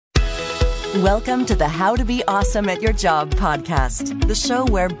Welcome to the How to Be Awesome at Your Job podcast, the show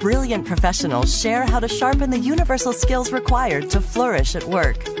where brilliant professionals share how to sharpen the universal skills required to flourish at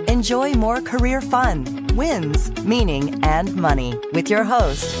work. Enjoy more career fun, wins, meaning, and money with your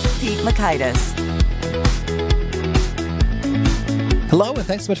host, Pete Mockaitis. Hello, and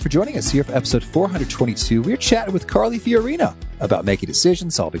thanks so much for joining us here for episode 422. We're chatting with Carly Fiorina about making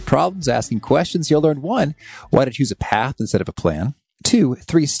decisions, solving problems, asking questions. You'll learn 1, why to choose a path instead of a plan. 2,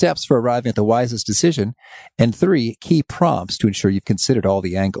 3 steps for arriving at the wisest decision. And 3, key prompts to ensure you've considered all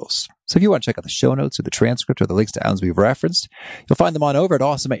the angles. So if you want to check out the show notes or the transcript or the links to items we've referenced, you'll find them on over at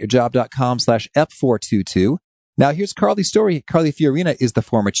awesomeatyourjob.com/ep422. Now, here's Carly's story. Carly Fiorina is the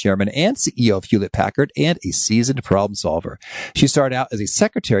former chairman and CEO of Hewlett-Packard and a seasoned problem solver. She started out as a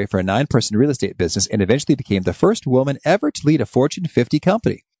secretary for a 9-person real estate business and eventually became the first woman ever to lead a Fortune 50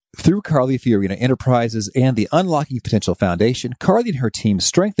 company. Through Carly Fiorina Enterprises and the Unlocking Potential Foundation, Carly and her team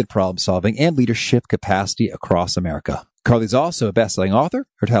strengthened problem solving and leadership capacity across America. Carly's also a best-selling author.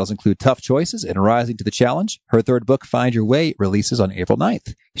 Her titles include Tough Choices and Rising to the Challenge. Her third book, Find Your Way, releases on April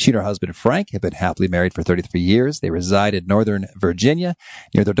 9th. She and her husband, Frank, have been happily married for 33 years. They reside in Northern Virginia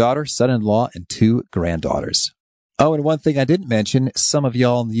near their daughter, son-in-law, and 2 granddaughters. Oh, and one thing I didn't mention, some of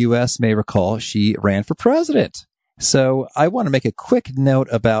y'all in the U.S. may recall she ran for president. So I want to make a quick note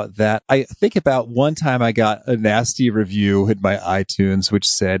about that. I think about one time I got a nasty review in my iTunes, which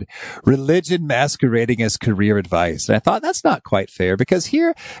said, religion masquerading as career advice. And I thought that's not quite fair because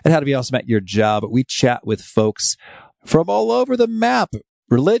here at How to Be Awesome at Your Job, we chat with folks from all over the map,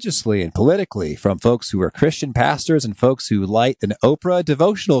 religiously and politically, from folks who are Christian pastors and folks who light an Oprah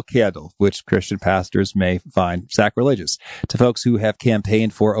devotional candle, which Christian pastors may find sacrilegious, to folks who have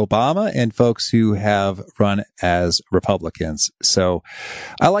campaigned for Obama and folks who have run as Republicans. So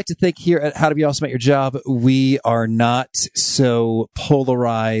I like to think here at How to Be Awesome at Your Job, we are not so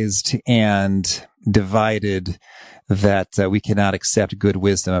polarized and divided that we cannot accept good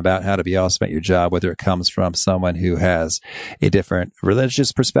wisdom about how to be awesome at your job, whether it comes from someone who has a different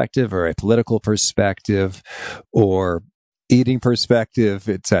religious perspective or a political perspective or eating perspective,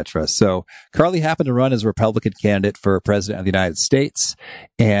 etc. So Carly happened to run as a Republican candidate for president of the United States.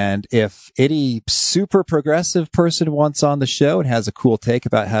 And if any super progressive person wants on the show and has a cool take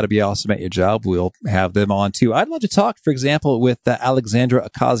about how to be awesome at your job, we'll have them on too. I'd love to talk, for example, with Alexandra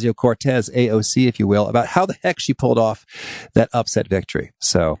Ocasio-Cortez, AOC, if you will, about how the heck she pulled off that upset victory.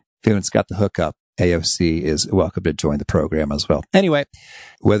 So if anyone's got the hookup, AOC is welcome to join the program as well. Anyway,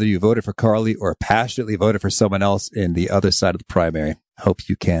 whether you voted for Carly or passionately voted for someone else in the other side of the primary, hope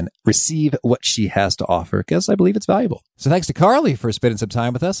you can receive what she has to offer because I believe it's valuable. So thanks to Carly for spending some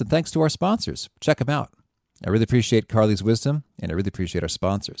time with us and thanks to our sponsors. Check them out. I really appreciate Carly's wisdom and I really appreciate our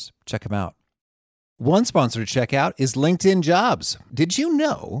sponsors. Check them out. One sponsor to check out is LinkedIn Jobs. Did you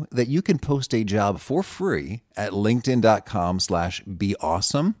know that you can post a job for free at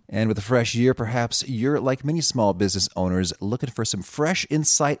linkedin.com/beawesome? And with a fresh year, perhaps you're like many small business owners looking for some fresh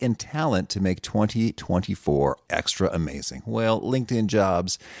insight and talent to make 2024 extra amazing. Well, LinkedIn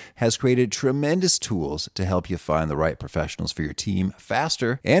Jobs has created tremendous tools to help you find the right professionals for your team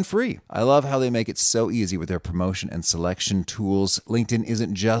faster and free. I love how they make it so easy with their promotion and selection tools. LinkedIn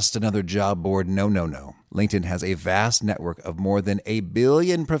isn't just another job board. No. LinkedIn has a vast network of more than 1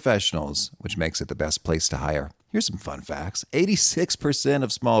 billion professionals, which makes it the best place to hire. Here's some fun facts. 86%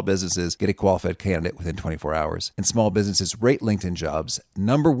 of small businesses get a qualified candidate within 24 hours. And small businesses rate LinkedIn Jobs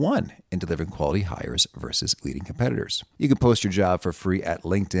 #1 in delivering quality hires versus leading competitors. You can post your job for free at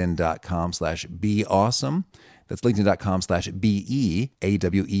linkedin.com/beawesome. That's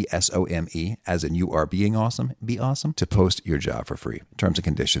linkedin.com/BEAWESOME, as in you are being awesome, be awesome, to post your job for free. Terms and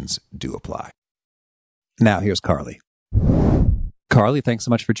conditions do apply. Now, here's Carly. Carly, thanks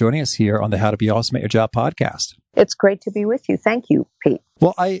so much for joining us here on the How to Be Awesome at Your Job podcast. It's great to be with you. Thank you, Pete.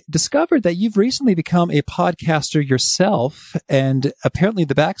 Well, I discovered that you've recently become a podcaster yourself, and apparently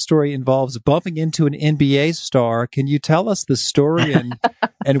the backstory involves bumping into an NBA star. Can you tell us the story and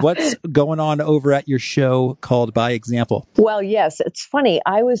what's going on over at your show called By Example? Well, yes, it's funny.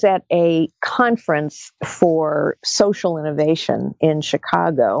 I was at a conference for social innovation in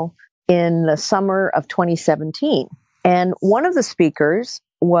Chicago in the summer of 2017. And one of the speakers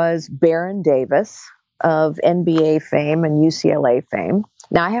was Baron Davis of NBA fame and UCLA fame.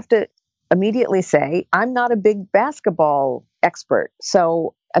 Now, I have to immediately say, I'm not a big basketball expert.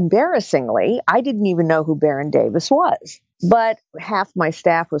 So embarrassingly, I didn't even know who Baron Davis was. But half my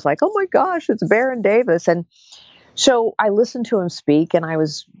staff was like, oh my gosh, it's Baron Davis. And so I listened to him speak and I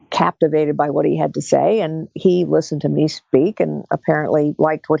was captivated by what he had to say. And he listened to me speak and apparently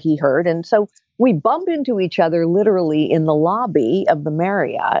liked what he heard. And so we bump into each other literally in the lobby of the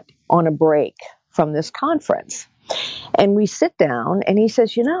Marriott on a break from this conference. And we sit down and he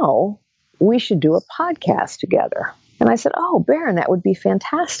says, we should do a podcast together. And I said, oh, Baron, that would be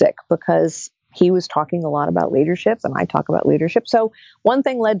fantastic, because he was talking a lot about leadership and I talk about leadership. So one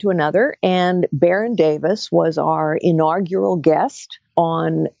thing led to another, and Baron Davis was our inaugural guest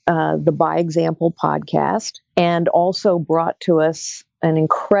on the By Example podcast, and also brought to us an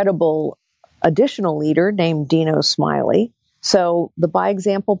incredible additional leader named Dino Smiley. So the By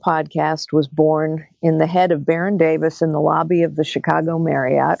Example podcast was born in the head of Baron Davis in the lobby of the Chicago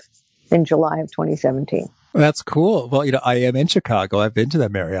Marriott in July of 2017. That's cool. Well, I am in Chicago. I've been to the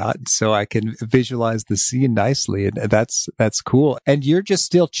Marriott, so I can visualize the scene nicely. And that's cool. And you're just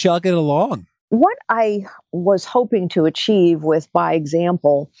still chugging along. What I was hoping to achieve with By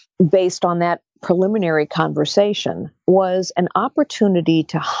Example, based on that preliminary conversation, was an opportunity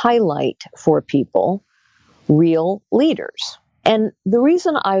to highlight for people real leaders. And the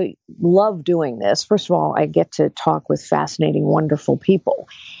reason I love doing this, first of all, I get to talk with fascinating, wonderful people,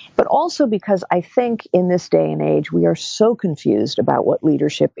 but also because I think in this day and age, we are so confused about what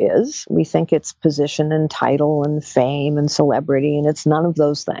leadership is. We think it's position and title and fame and celebrity, and it's none of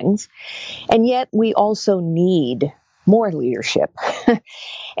those things. And yet we also need more leadership.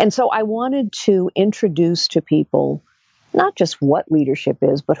 And so I wanted to introduce to people not just what leadership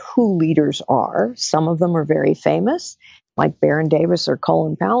is, but who leaders are. Some of them are very famous, like Baron Davis or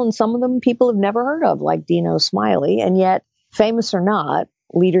Colin Powell, and some of them people have never heard of, like Dino Smiley. And yet, famous or not,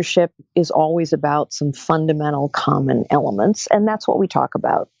 leadership is always about some fundamental common elements, and that's what we talk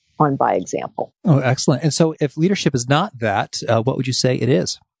about on By Example. Oh, excellent. And so if leadership is not that, what would you say it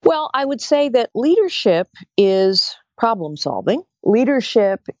is? Well, I would say that leadership is problem solving.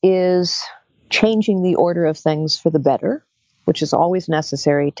 Leadership is changing the order of things for the better, which is always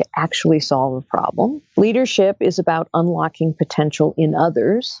necessary to actually solve a problem. Leadership is about unlocking potential in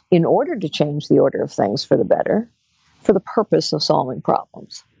others in order to change the order of things for the better, for the purpose of solving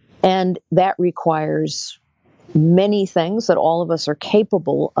problems. And that requires many things that all of us are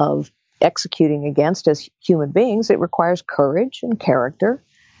capable of executing against as human beings. It requires courage and character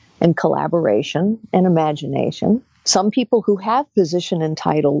and collaboration and imagination. Some people who have position and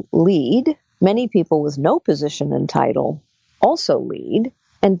title lead. Many people with no position and title also lead.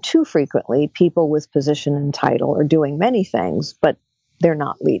 And too frequently, people with position and title are doing many things, but they're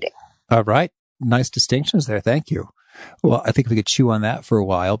not leading. All right. Nice distinctions there. Thank you. Well, I think we could chew on that for a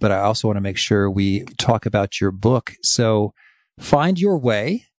while, but I also want to make sure we talk about your book. So Find Your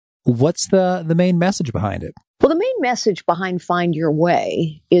Way. What's the main message behind it? Well, the main message behind Find Your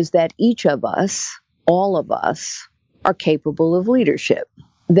Way is that each of us, all of us, are capable of leadership.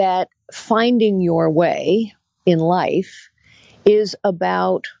 That finding your way in life is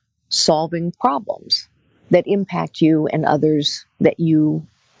about solving problems that impact you and others that you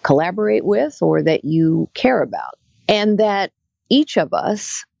collaborate with or that you care about. And that each of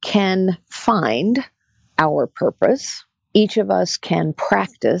us can find our purpose. Each of us can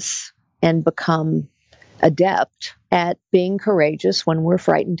practice and become adept at being courageous when we're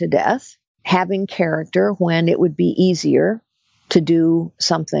frightened to death, having character when it would be easier to do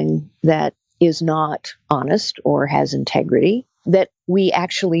something that is not honest or has integrity, that we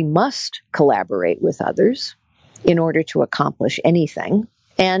actually must collaborate with others in order to accomplish anything,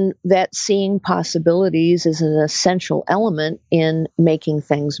 and that seeing possibilities is an essential element in making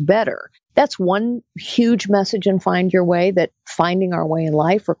things better. That's one huge message in Find Your Way, that finding our way in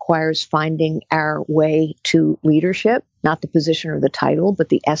life requires finding our way to leadership, not the position or the title, but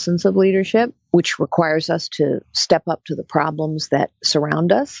the essence of leadership, which requires us to step up to the problems that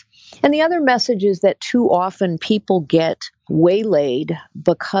surround us. And the other message is that too often people get waylaid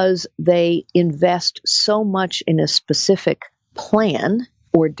because they invest so much in a specific plan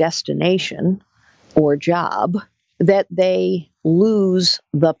or destination or job that they lose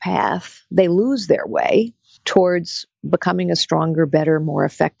the path, they lose their way towards becoming a stronger, better, more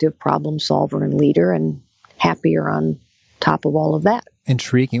effective problem solver and leader, and happier on top of all of that.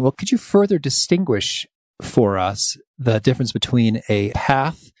 Intriguing. Well, could you further distinguish for us the difference between a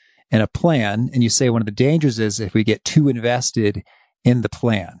path and a plan? And you say one of the dangers is if we get too invested in the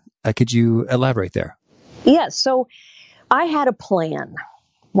plan. Could you elaborate there? Yes. So I had a plan.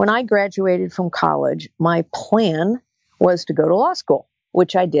 When I graduated from college, my plan was to go to law school,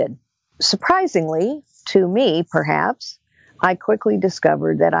 which I did. Surprisingly, to me, perhaps, I quickly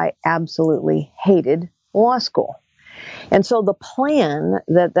discovered that I absolutely hated law school. And so the plan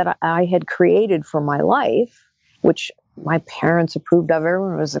that I had created for my life, which my parents approved of,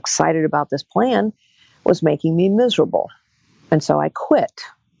 everyone was excited about this plan, was making me miserable. And so I quit.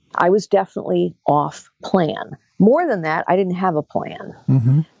 I was definitely off plan. More than that, I didn't have a plan.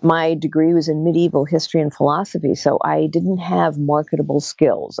 Mm-hmm. My degree was in medieval history and philosophy, so I didn't have marketable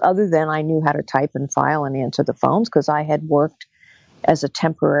skills other than I knew how to type and file and answer the phones because I had worked as a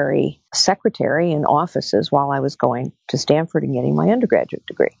temporary secretary in offices while I was going to Stanford and getting my undergraduate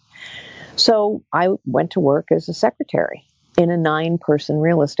degree. So I went to work as a secretary in a 9-person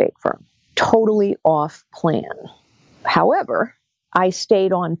real estate firm, totally off plan. However, I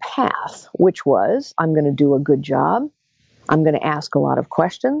stayed on path, which was I'm going to do a good job. I'm going to ask a lot of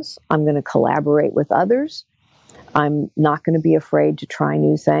questions. I'm going to collaborate with others. I'm not going to be afraid to try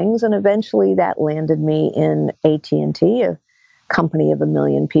new things. And eventually that landed me in AT&T, a company of 1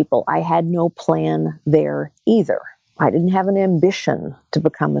 million people. I had no plan there either. I didn't have an ambition to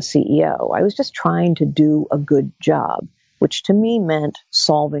become a CEO. I was just trying to do a good job, which to me meant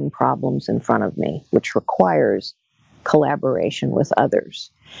solving problems in front of me, which requires collaboration with others.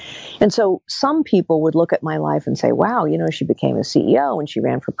 And so some people would look at my life and say, wow, she became a CEO and she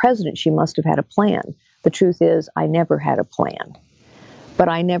ran for president. She must have had a plan. The truth is, I never had a plan, but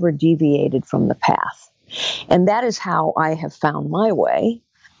I never deviated from the path. And that is how I have found my way.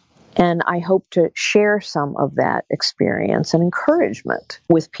 And I hope to share some of that experience and encouragement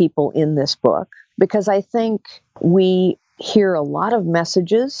with people in this book, because I think we hear a lot of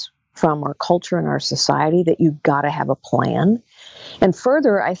messages from our culture and our society that you've got to have a plan. And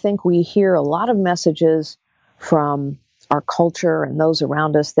further, I think we hear a lot of messages from our culture and those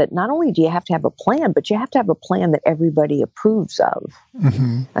around us that not only do you have to have a plan, but you have to have a plan that everybody approves of.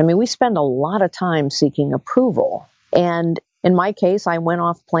 Mm-hmm. I mean, we spend a lot of time seeking approval. And in my case, I went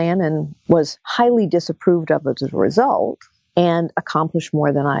off plan and was highly disapproved of as a result and accomplished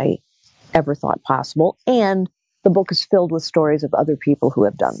more than I ever thought possible. And the book is filled with stories of other people who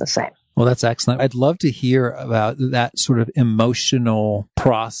have done the same. Well, that's excellent. I'd love to hear about that sort of emotional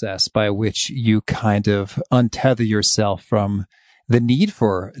process by which you kind of untether yourself from the need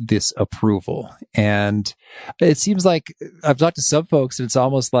for this approval. And it seems like I've talked to some folks and it's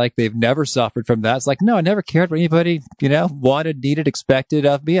almost like they've never suffered from that. It's like, no, I never cared what anybody, wanted, needed, expected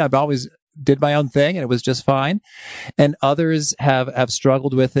of me. I've always did my own thing and it was just fine. And others have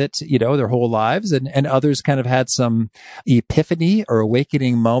struggled with it, their whole lives. And others kind of had some epiphany or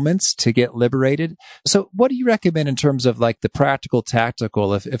awakening moments to get liberated. So what do you recommend in terms of like the practical,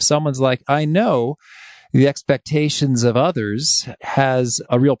 tactical? If someone's like, I know the expectations of others has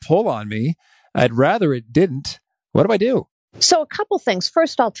a real pull on me, I'd rather it didn't. What do I do? So a couple things.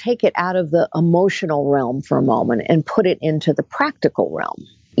 First, I'll take it out of the emotional realm for a moment and put it into the practical realm.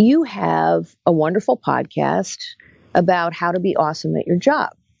 You have a wonderful podcast about how to be awesome at your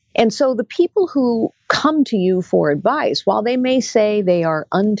job. And so the people who come to you for advice, while they may say they are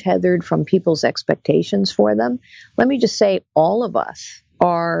untethered from people's expectations for them, let me just say all of us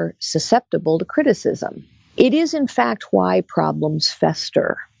are susceptible to criticism. It is, in fact, why problems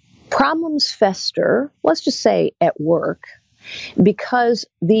fester. Problems fester, let's just say at work, because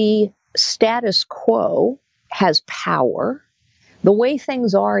the status quo has power. The way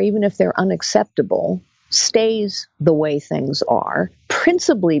things are, even if they're unacceptable, stays the way things are,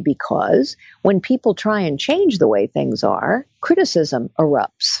 principally because when people try and change the way things are, criticism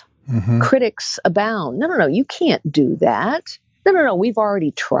erupts. Mm-hmm. Critics abound. No, you can't do that. No, we've already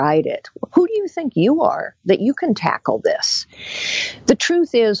tried it. Who do you think you are that you can tackle this? The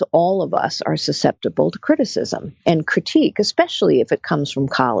truth is all of us are susceptible to criticism and critique, especially if it comes from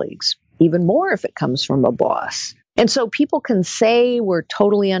colleagues, even more if it comes from a boss. And so people can say we're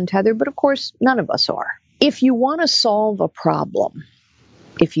totally untethered, but of course, none of us are. If you want to solve a problem,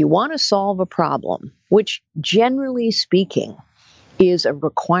 which generally speaking is a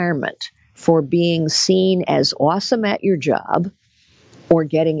requirement for being seen as awesome at your job or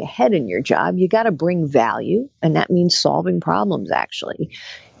getting ahead in your job, you got to bring value, and that means solving problems, actually.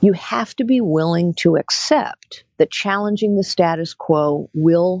 You have to be willing to accept that challenging the status quo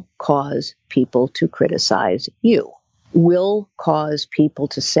will cause people to criticize you, will cause people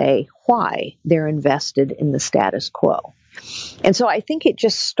to say why they're invested in the status quo. And so I think it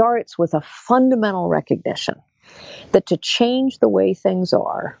just starts with a fundamental recognition that to change the way things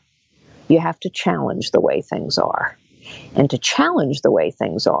are, you have to challenge the way things are. And to challenge the way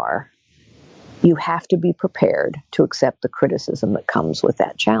things are, you have to be prepared to accept the criticism that comes with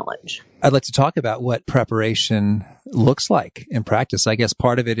that challenge. I'd like to talk about what preparation looks like in practice. I guess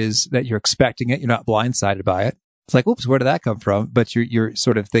part of it is that you're expecting it. You're not blindsided by it. It's like, oops, where did that come from? But you're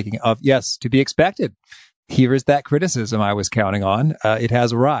sort of thinking of, yes, to be expected. here is that criticism I was counting on. It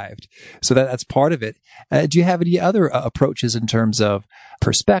has arrived. So that's part of it. Do you have any other approaches in terms of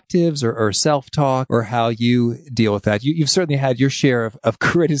perspectives or self-talk or how you deal with that? You've certainly had your share of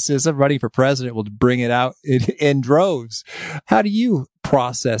criticism. Running for president will bring it out in droves. How do you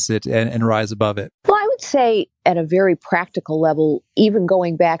process it and rise above it? Well, I would say at a very practical level, even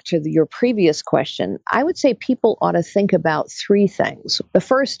going back to your previous question, I would say people ought to think about three things. The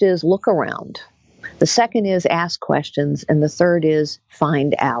first is look around. The second is ask questions. And the third is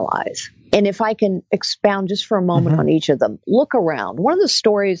find allies. And if I can expound just for a moment on each of them, look around. One of the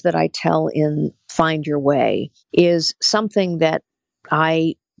stories that I tell in Find Your Way is something that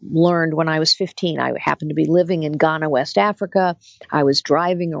I learned when I was 15. I happened to be living in Ghana, West Africa. I was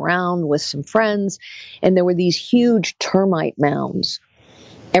driving around with some friends, and there were these huge termite mounds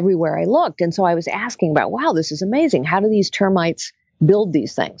everywhere I looked. And so I was asking about, wow, this is amazing. How do these termites build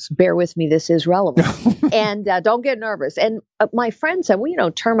these things? Bear with me, this is relevant. And don't get nervous. And my friend said,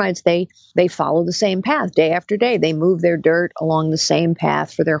 well, termites, they follow the same path day after day. They move their dirt along the same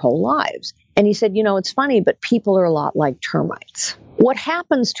path for their whole lives. And he said, it's funny, but people are a lot like termites. What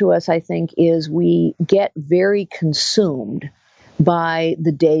happens to us, I think, is we get very consumed by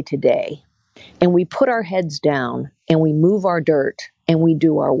the day-to-day. And we put our heads down and we move our dirt and we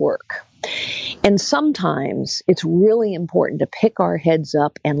do our work. And sometimes it's really important to pick our heads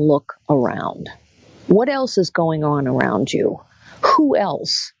up and look around. What else is going on around you? Who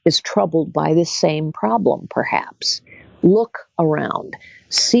else is troubled by this same problem, perhaps? Look around.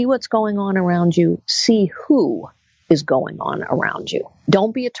 See what's going on around you. See who is going on around you.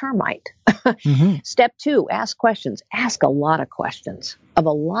 Don't be a termite. Step 2, ask questions. Ask a lot of questions of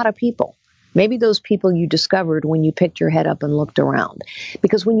a lot of people. Maybe those people you discovered when you picked your head up and looked around.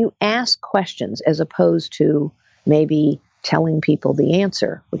 Because when you ask questions as opposed to maybe telling people the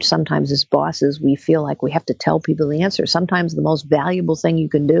answer, which sometimes as bosses we feel like we have to tell people the answer. Sometimes the most valuable thing you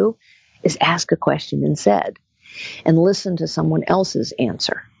can do is ask a question instead and listen to someone else's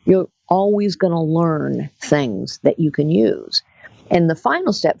answer. You're always going to learn things that you can use. And the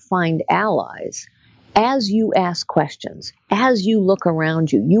final step, find allies. As you ask questions, as you look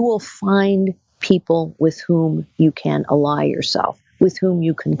around you, you will find people with whom you can ally yourself, with whom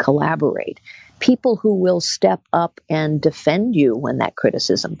you can collaborate, people who will step up and defend you when that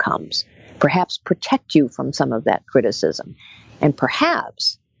criticism comes, perhaps protect you from some of that criticism, and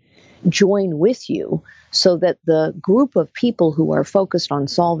perhaps join with you so that the group of people who are focused on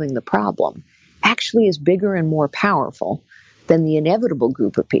solving the problem actually is bigger and more powerful than the inevitable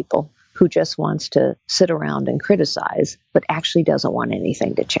group of people who just wants to sit around and criticize, but actually doesn't want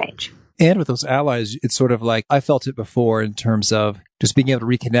anything to change. And with those allies, it's sort of like I felt it before in terms of just being able to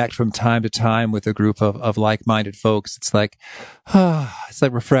reconnect from time to time with a group of like-minded folks. It's like, it's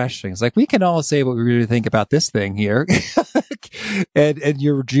like refreshing. It's like we can all say what we really think about this thing here. and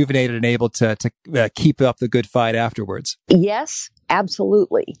you're rejuvenated and able to keep up the good fight afterwards. Yes,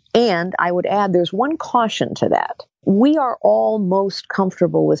 absolutely. And I would add there's one caution to that. We are all most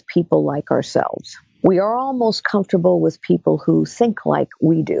comfortable with people like ourselves. We are all most comfortable with people who think like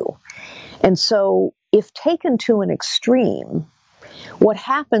we do. And so if taken to an extreme, what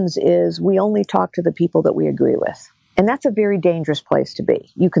happens is we only talk to the people that we agree with. And that's a very dangerous place to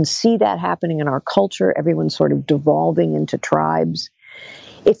be. You can see that happening in our culture. Everyone's sort of devolving into tribes.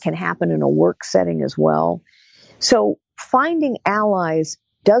 It can happen in a work setting as well. So finding allies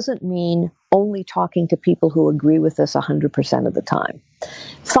doesn't mean only talking to people who agree with us 100% of the time.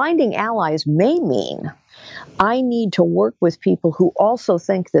 Finding allies may mean I need to work with people who also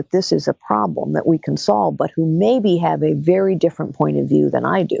think that this is a problem that we can solve, but who maybe have a very different point of view than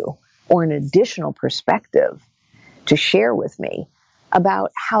I do, or an additional perspective to share with me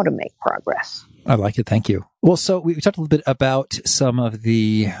about how to make progress. I like it. Thank you. Well, so we talked a little bit about some of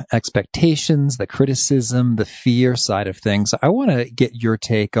the expectations, the criticism, the fear side of things. I want to get your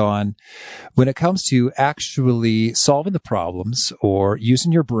take on when it comes to actually solving the problems or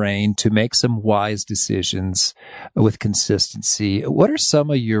using your brain to make some wise decisions with consistency. What are some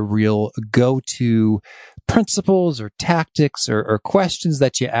of your real go-to principles or tactics or questions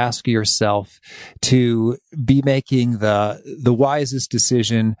that you ask yourself to be making the wisest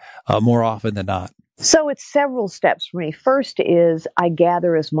decision more often than not? So it's several steps for me. First is I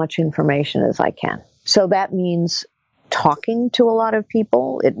gather as much information as I can. So that means talking to a lot of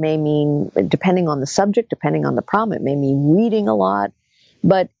people. It may mean, depending on the subject, depending on the problem, it may mean reading a lot,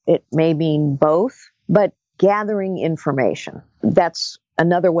 but it may mean both. But gathering information, that's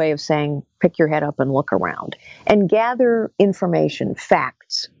another way of saying pick your head up and look around. And gather information,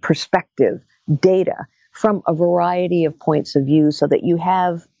 facts, perspective, data from a variety of points of view so that you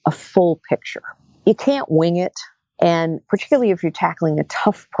have a full picture. you can't wing it. And particularly if you're tackling a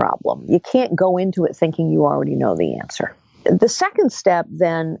tough problem, you can't go into it thinking you already know the answer. The second step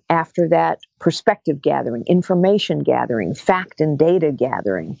then after that perspective gathering, information gathering, fact and data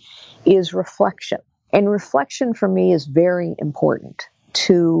gathering is reflection. And reflection for me is very important,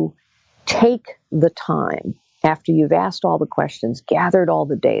 to take the time after you've asked all the questions, gathered all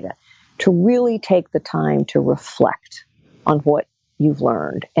the data, to really take the time to reflect on what you've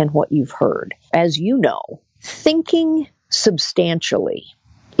learned and what you've heard. As you know, thinking substantially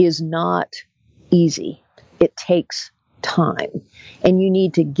is not easy. It takes time, and you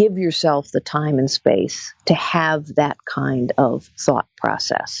need to give yourself the time and space to have that kind of thought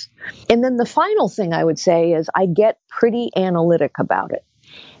process. And then the final thing I would say is I get pretty analytic about it.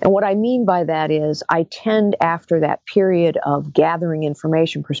 And what I mean by that is I tend, after that period of gathering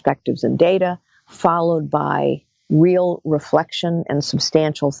information, perspectives, and data, followed by real reflection and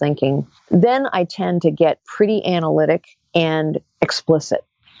substantial thinking, then I tend to get pretty analytic and explicit.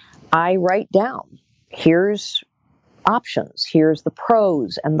 I write down, here's options, here's the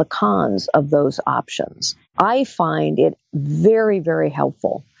pros and the cons of those options. I find it very, very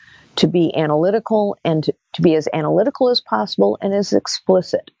helpful to be analytical and to be as analytical as possible and as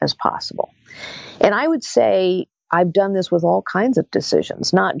explicit as possible. And I would say I've done this with all kinds of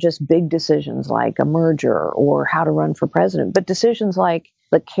decisions, not just big decisions like a merger or how to run for president, but decisions like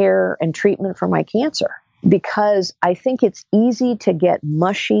the care and treatment for my cancer. Because I think it's easy to get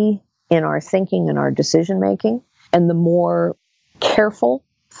mushy in our thinking and our decision making. And the more careful,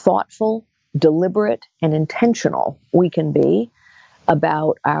 thoughtful, deliberate, and intentional we can be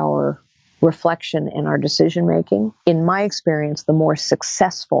about our reflection and our decision making, in my experience, the more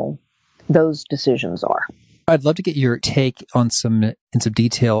successful those decisions are. I'd love to get your take on some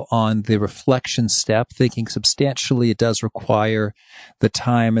detail on the reflection step. Thinking substantially, it does require the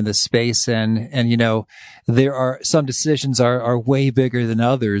time and the space, and you know, there are some decisions are way bigger than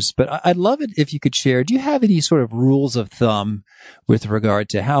others. But I'd love it if you could share. Do you have any sort of rules of thumb with regard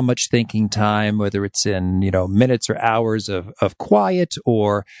to how much thinking time, whether it's in minutes or hours of quiet,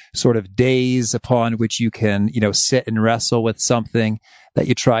 or sort of days upon which you can sit and wrestle with something that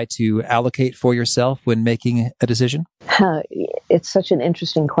you try to allocate for yourself when making a decision? It's such an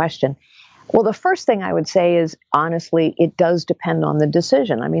interesting question. Well, the first thing I would say is, honestly, it does depend on the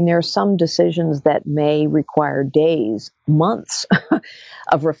decision. I mean, there are some decisions that may require days, months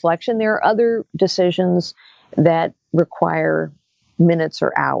of reflection. There are other decisions that require minutes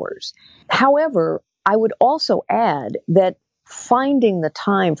or hours. However, I would also add that finding the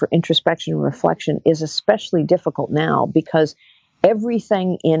time for introspection and reflection is especially difficult now because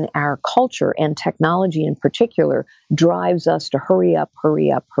everything in our culture and technology in particular drives us to hurry up,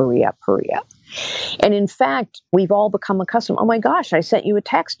 hurry up, hurry up, hurry up. And in fact, we've all become accustomed. Oh my gosh, I sent you a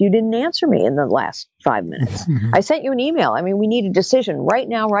text. You didn't answer me in the last 5 minutes. I sent you an email. I mean, we need a decision right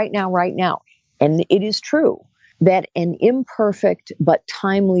now, right now, right now. And it is true that an imperfect but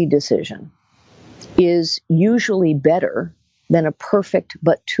timely decision is usually better than a perfect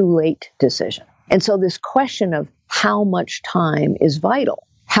but too late decision. And so this question of how much time is vital.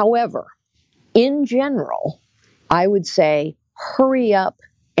 However, in general, I would say hurry up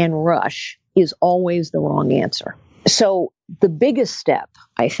and rush is always the wrong answer. So the biggest step,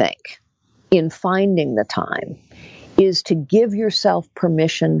 I think, in finding the time is to give yourself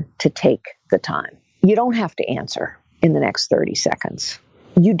permission to take the time. You don't have to answer in the next 30 seconds.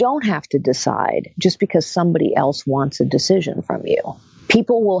 You don't have to decide just because somebody else wants a decision from you.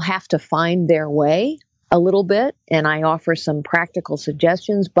 People will have to find their way a little bit, and I offer some practical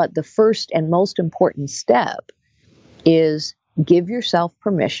suggestions, but the first and most important step is give yourself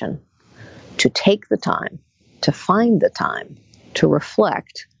permission to take the time, to find the time, to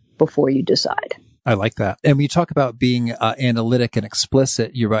reflect before you decide. I like that. And when you talk about being analytic and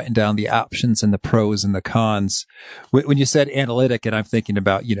explicit, you're writing down the options and the pros and the cons. When you said analytic, and I'm thinking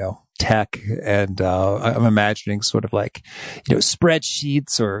about, tech, and I'm imagining sort of like,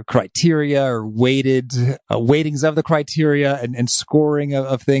 spreadsheets or criteria or weightings of the criteria and scoring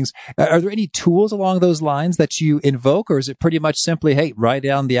of things. Are there any tools along those lines that you invoke, or is it pretty much simply, hey, write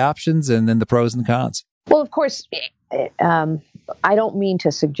down the options and then the pros and cons? Well, of course, I don't mean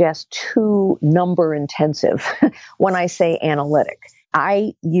to suggest too number intensive when I say analytic.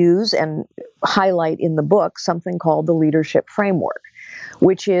 I use and highlight in the book something called the leadership framework,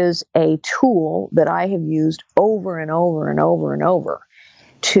 which is a tool that I have used over and over and over and over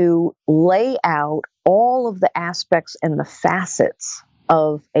to lay out all of the aspects and the facets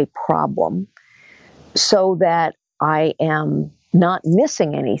of a problem so that I am not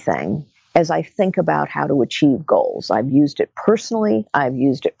missing anything as I think about how to achieve goals. I've used it personally. I've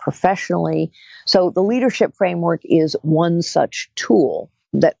used it professionally. So the leadership framework is one such tool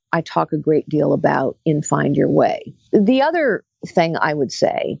that I talk a great deal about in Find Your Way. The other thing I would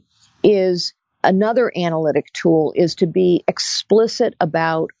say is another analytic tool is to be explicit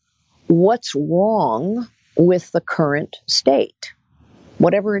about what's wrong with the current state.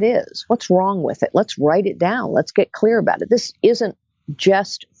 Whatever it is, what's wrong with it? Let's write it down. Let's get clear about it. This isn't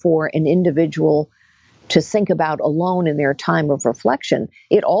just for an individual to think about alone in their time of reflection.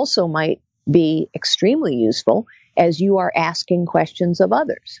 It also might be extremely useful as you are asking questions of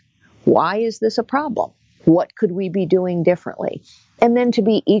others. Why is this a problem? What could we be doing differently? And then to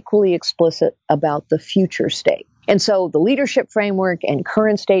be equally explicit about the future state. And so the leadership framework and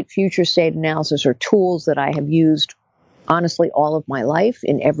current state, future state analysis are tools that I have used honestly all of my life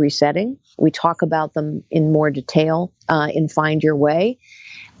in every setting. We talk about them in more detail in Find Your Way.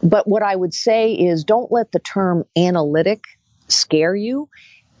 But what I would say is don't let the term analytic scare you.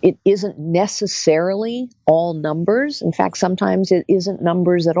 It isn't necessarily all numbers. In fact, sometimes it isn't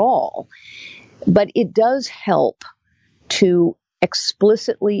numbers at all. But it does help to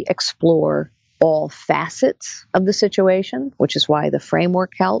explicitly explore all facets of the situation, which is why the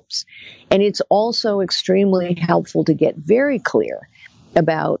framework helps. And it's also extremely helpful to get very clear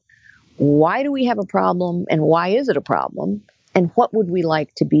about why do we have a problem and why is it a problem and what would we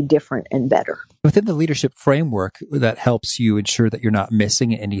like to be different and better. Within the leadership framework that helps you ensure that you're not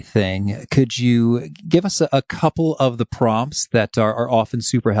missing anything, could you give us a couple of the prompts that are often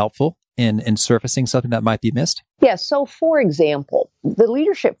super helpful in surfacing something that might be missed? Yes. So, for example, the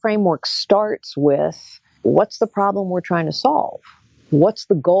leadership framework starts with what's the problem we're trying to solve? What's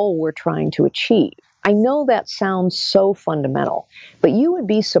the goal we're trying to achieve? I know that sounds so fundamental, but you would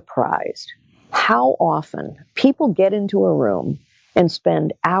be surprised how often people get into a room and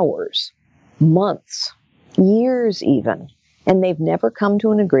spend hours, months, years even, and they've never come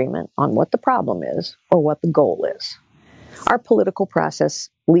to an agreement on what the problem is or what the goal is. Our political process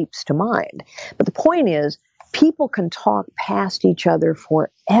leaps to mind. But the point is, people can talk past each other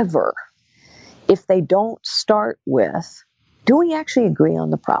forever if they don't start with, do we actually agree on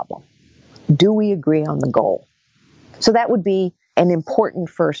the problem? Do we agree on the goal? So that would be an important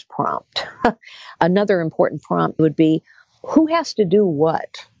first prompt. Another important prompt would be, who has to do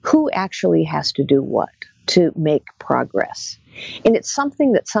what? Who actually has to do what to make progress? And it's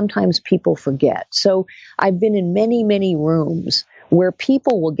something that sometimes people forget. So I've been in many, many rooms where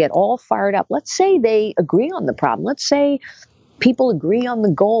people will get all fired up. Let's say they agree on the problem. Let's say people agree on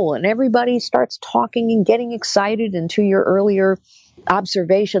the goal and everybody starts talking and getting excited. And to your earlier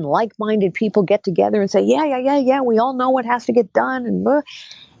observation, like-minded people get together and say, yeah, we all know what has to get done.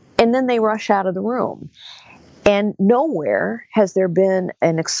 And then they rush out of the room. And nowhere has there been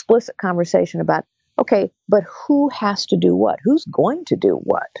an explicit conversation about, okay, but who has to do what? Who's going to do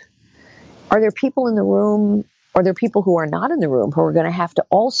what? Are there people in the room? Are there people who are not in the room who are going to have to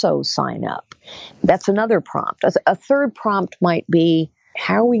also sign up? That's another prompt. A third prompt might be,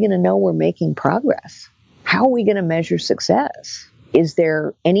 how are we going to know we're making progress? How are we going to measure success? Is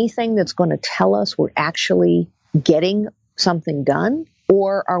there anything that's going to tell us we're actually getting something done?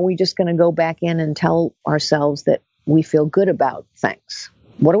 Or are we just going to go back in and tell ourselves that we feel good about things?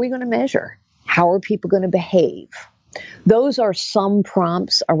 What are we going to measure? How are people going to behave? Those are some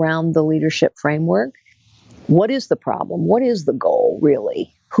prompts around the leadership framework. What is the problem? What is the goal,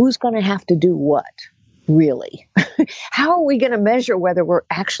 really? Who's going to have to do what, really? How are we going to measure whether we're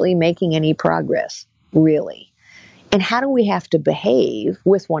actually making any progress, really? And how do we have to behave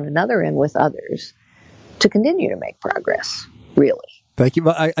with one another and with others to continue to make progress, really? Thank you.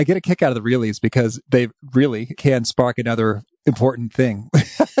 Well, I get a kick out of the reallys because they really can spark another important thing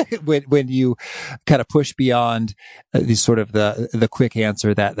when you kind of push beyond these sort of the quick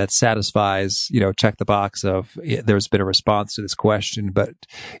answer that satisfies, check the box of there's been a response to this question, but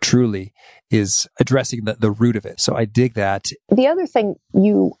truly is addressing the root of it. So I dig that. The other thing,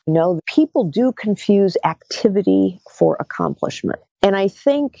 people do confuse activity for accomplishment. And I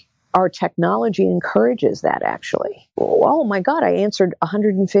think our technology encourages that, actually. Oh my God, I answered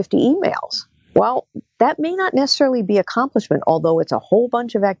 150 emails. Well, that may not necessarily be accomplishment, although it's a whole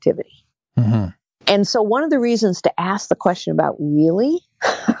bunch of activity. Mm-hmm. And so one of the reasons to ask the question about really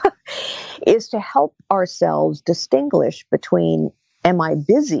is to help ourselves distinguish between, am I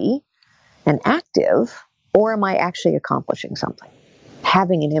busy and active, or am I actually accomplishing something,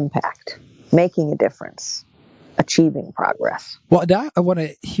 having an impact, making a difference? achieving progress. Well, now I want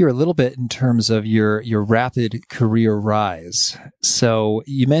to hear a little bit in terms of your rapid career rise. So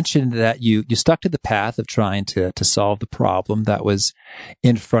you mentioned that you stuck to the path of trying to solve the problem that was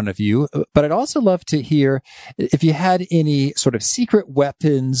in front of you. But I'd also love to hear if you had any sort of secret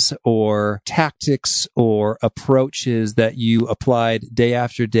weapons or tactics or approaches that you applied day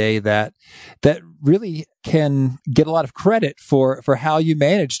after day that really can get a lot of credit for how you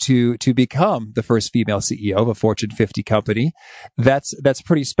managed to become the first female CEO of a Fortune 50 company. That's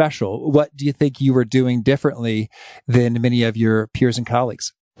pretty special. What do you think you were doing differently than many of your peers and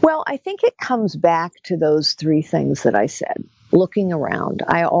colleagues? Well, I think it comes back to those three things that I said. Looking around.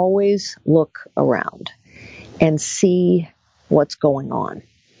 I always look around and see what's going on,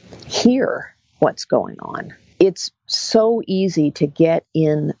 hear what's going on. It's so easy to get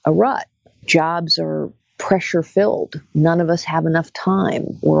in a rut. Jobs are pressure filled. None of us have enough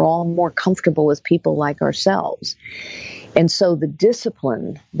time. We're all more comfortable with people like ourselves. And so the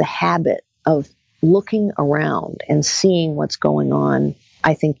discipline, the habit of looking around and seeing what's going on,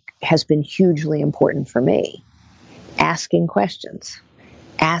 I think has been hugely important for me. Asking questions.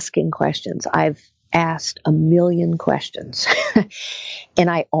 I've asked a million questions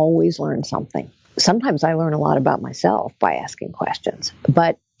and I always learn something. Sometimes I learn a lot about myself by asking questions,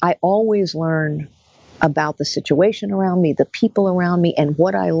 but I always learn about the situation around me, the people around me, and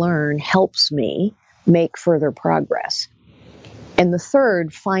what I learn helps me make further progress. And the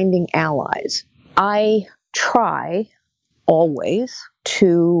third, finding allies. I try always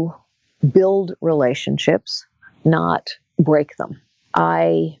to build relationships, not break them.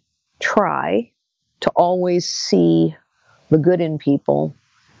 I try to always see the good in people,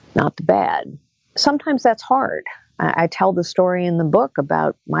 not the bad. Sometimes that's hard. I tell the story in the book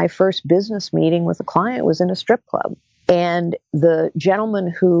about my first business meeting with a client was in a strip club. And the gentleman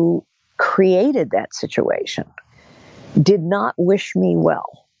who created that situation did not wish me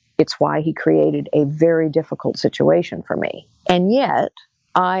well. It's why he created a very difficult situation for me. And yet,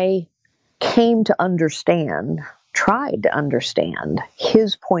 I came to understand, tried to understand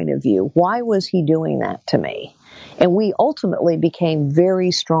his point of view. Why was he doing that to me? And we ultimately became very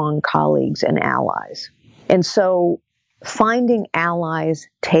strong colleagues and allies. And so finding allies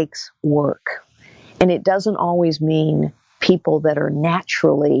takes work. And it doesn't always mean people that are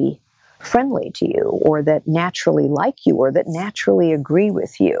naturally friendly to you or that naturally like you or that naturally agree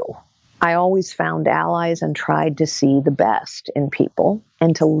with you. I always found allies and tried to see the best in people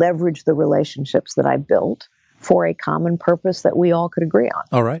and to leverage the relationships that I built for a common purpose that we all could agree on.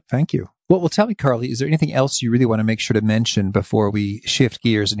 All right. Thank you. Well, tell me, Carly, is there anything else you really want to make sure to mention before we shift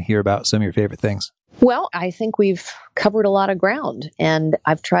gears and hear about some of your favorite things? Well, I think we've covered a lot of ground, and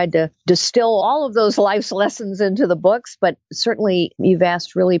I've tried to distill all of those life's lessons into the books, but certainly you've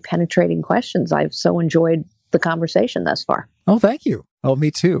asked really penetrating questions. I've so enjoyed the conversation thus far. Oh, thank you. Oh,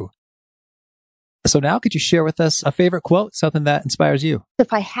 me too. So now could you share with us a favorite quote, something that inspires you?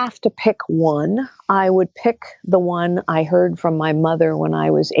 If I have to pick one, I would pick the one I heard from my mother when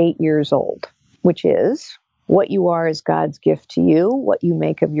I was 8 years old, which is, what you are is God's gift to you. What you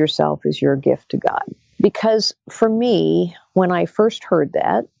make of yourself is your gift to God. Because for me, when I first heard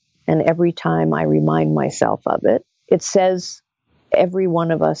that, and every time I remind myself of it, it says every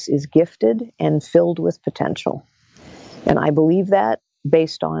one of us is gifted and filled with potential. And I believe that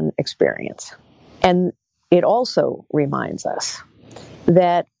based on experience. And it also reminds us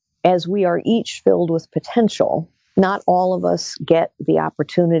that as we are each filled with potential, not all of us get the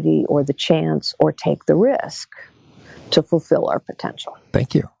opportunity or the chance or take the risk to fulfill our potential.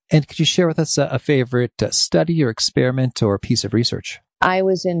 Thank you. And could you share with us a favorite study or experiment or piece of research? I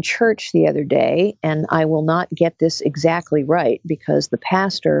was in church the other day, and I will not get this exactly right because the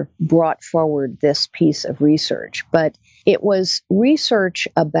pastor brought forward this piece of research, but it was research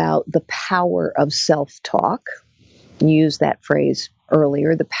about the power of self-talk. You used that phrase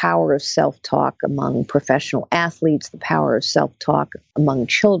earlier, the power of self-talk among professional athletes, the power of self-talk among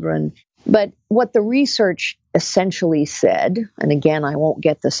children. But what the research essentially said, and again, I won't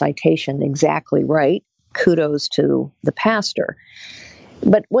get the citation exactly right, kudos to the pastor,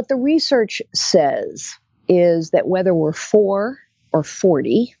 but what the research says is that whether we're 4 or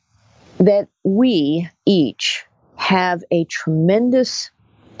 40, that we each have a tremendous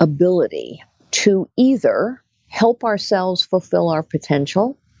ability to either help ourselves fulfill our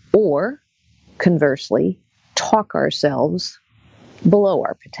potential or, conversely, talk ourselves below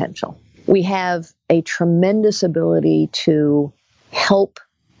our potential. We have a tremendous ability to help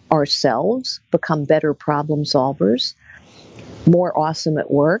ourselves become better problem solvers, more awesome at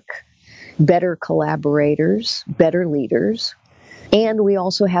work, better collaborators, better leaders. And we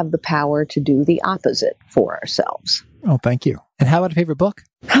also have the power to do the opposite for ourselves. Oh, thank you. And how about a favorite book?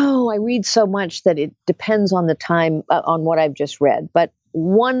 Oh, I read so much that it depends on the time, on what I've just read. But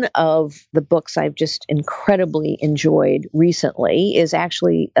one of the books I've just incredibly enjoyed recently is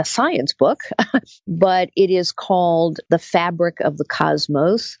actually a science book, but it is called The Fabric of the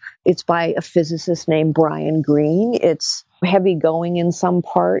Cosmos. It's by a physicist named Brian Greene. It's heavy going in some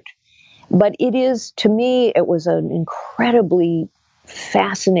part, but it is, to me, it was an incredibly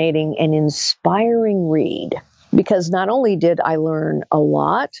fascinating and inspiring read, because not only did I learn a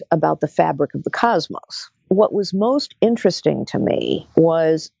lot about the fabric of the cosmos, what was most interesting to me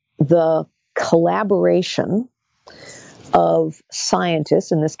was the collaboration of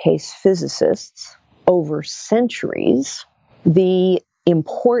scientists, in this case physicists, over centuries, the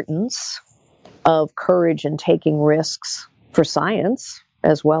importance of courage and taking risks for science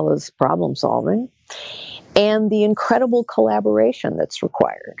as well as problem solving, and the incredible collaboration that's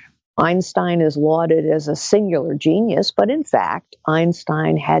required. Einstein is lauded as a singular genius, but in fact,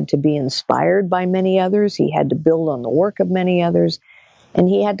 Einstein had to be inspired by many others. He had to build on the work of many others, and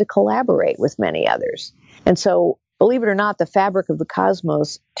he had to collaborate with many others. And so, believe it or not, The Fabric of the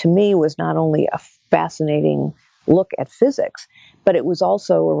Cosmos, to me, was not only a fascinating look at physics, but it was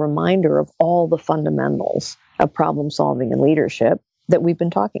also a reminder of all the fundamentals of problem solving and leadership that we've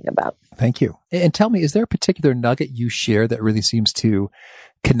been talking about. Thank you. And tell me, is there a particular nugget you share that really seems to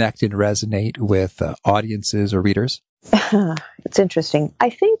connect and resonate with audiences or readers? It's interesting. I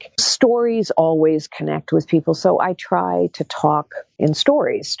think stories always connect with people, so I try to talk in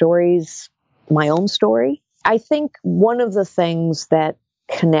stories, my own story. I think one of the things that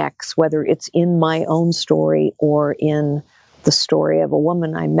connects, whether it's in my own story or in the story of a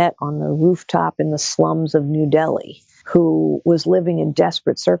woman I met on the rooftop in the slums of New Delhi, who was living in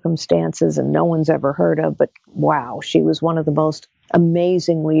desperate circumstances and no one's ever heard of, but wow, she was one of the most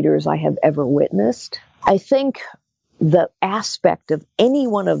amazing leaders I have ever witnessed. I think the aspect of any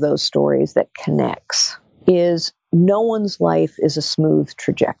one of those stories that connects is no one's life is a smooth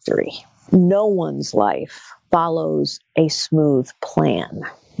trajectory. No one's life follows a smooth plan.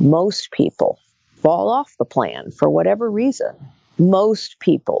 Most people fall off the plan for whatever reason. Most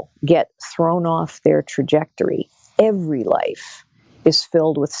people get thrown off their trajectory. Every life is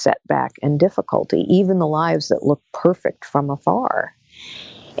filled with setback and difficulty, even the lives that look perfect from afar.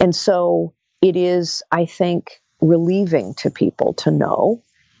 And so it is, I think, relieving to people to know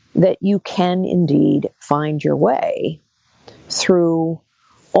that you can indeed find your way through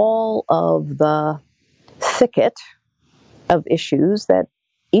all of the thicket of issues that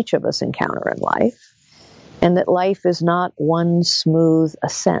each of us encounter in life, and that life is not one smooth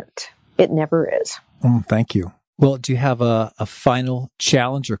ascent. It never is. Thank you. Well, do you have a final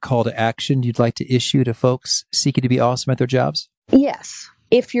challenge or call to action you'd like to issue to folks seeking to be awesome at their jobs? Yes.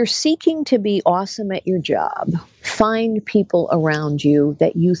 If you're seeking to be awesome at your job, find people around you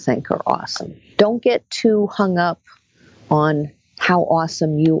that you think are awesome. Don't get too hung up on how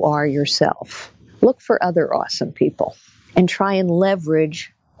awesome you are yourself. Look for other awesome people and try and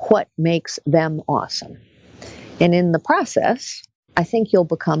leverage what makes them awesome. And in the process, I think you'll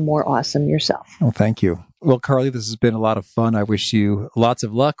become more awesome yourself. Oh, thank you. Well, Carly, this has been a lot of fun. I wish you lots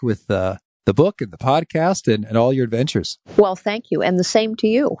of luck with the book and the podcast and all your adventures. Well, thank you. And the same to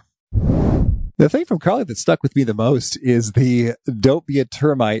you. The thing from Carly that stuck with me the most is the don't be a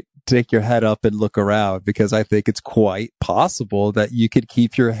termite, take your head up and look around, because I think it's quite possible that you could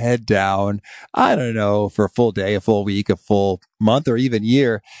keep your head down, I don't know, for a full day, a full week, a full month, or even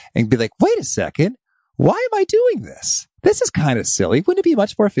year, and be like, wait a second, why am I doing this? This is kind of silly. Wouldn't it be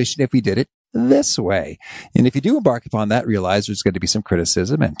much more efficient if we did it this way? And if you do embark upon that, realize there's going to be some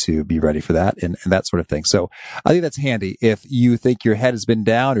criticism and to be ready for that and that sort of thing. So I think that's handy. If you think your head has been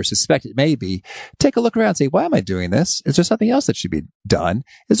down or suspect it may be, take a look around and say, why am I doing this? Is there something else that should be done?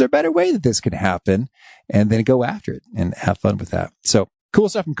 Is there a better way that this can happen? And then go after it and have fun with that. So cool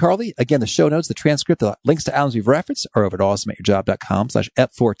stuff from Carly. Again, the show notes, the transcript, the links to items we've referenced are over at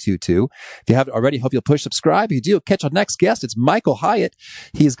awesomeatyourjob.com/EP422. If you haven't already, hope you'll push subscribe. If you do, catch our next guest. It's Michael Hyatt.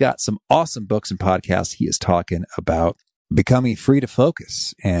 He's got some awesome books and podcasts. He is talking about becoming free to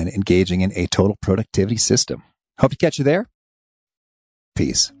focus and engaging in a total productivity system. Hope to catch you there.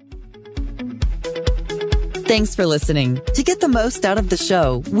 Peace. Thanks for listening. To get the most out of the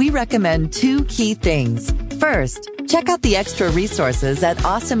show, we recommend 2 key things. First, check out the extra resources at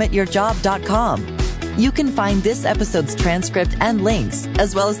awesomeatyourjob.com. You can find this episode's transcript and links,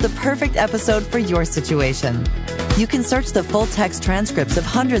 as well as the perfect episode for your situation. You can search the full text transcripts of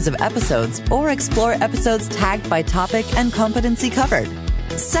hundreds of episodes or explore episodes tagged by topic and competency covered.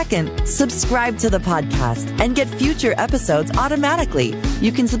 Second, subscribe to the podcast and get future episodes automatically.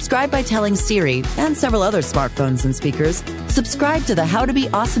 You can subscribe by telling Siri and several other smartphones and speakers, subscribe to the How to Be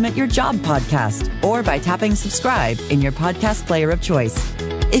Awesome at Your Job podcast, or by tapping subscribe in your podcast player of choice.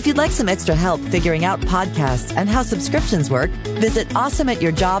 If you'd like some extra help figuring out podcasts and how subscriptions work, visit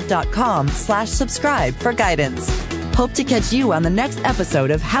awesomeatyourjob.com/subscribe for guidance. Hope to catch you on the next episode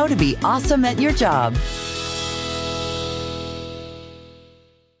of How to Be Awesome at Your Job.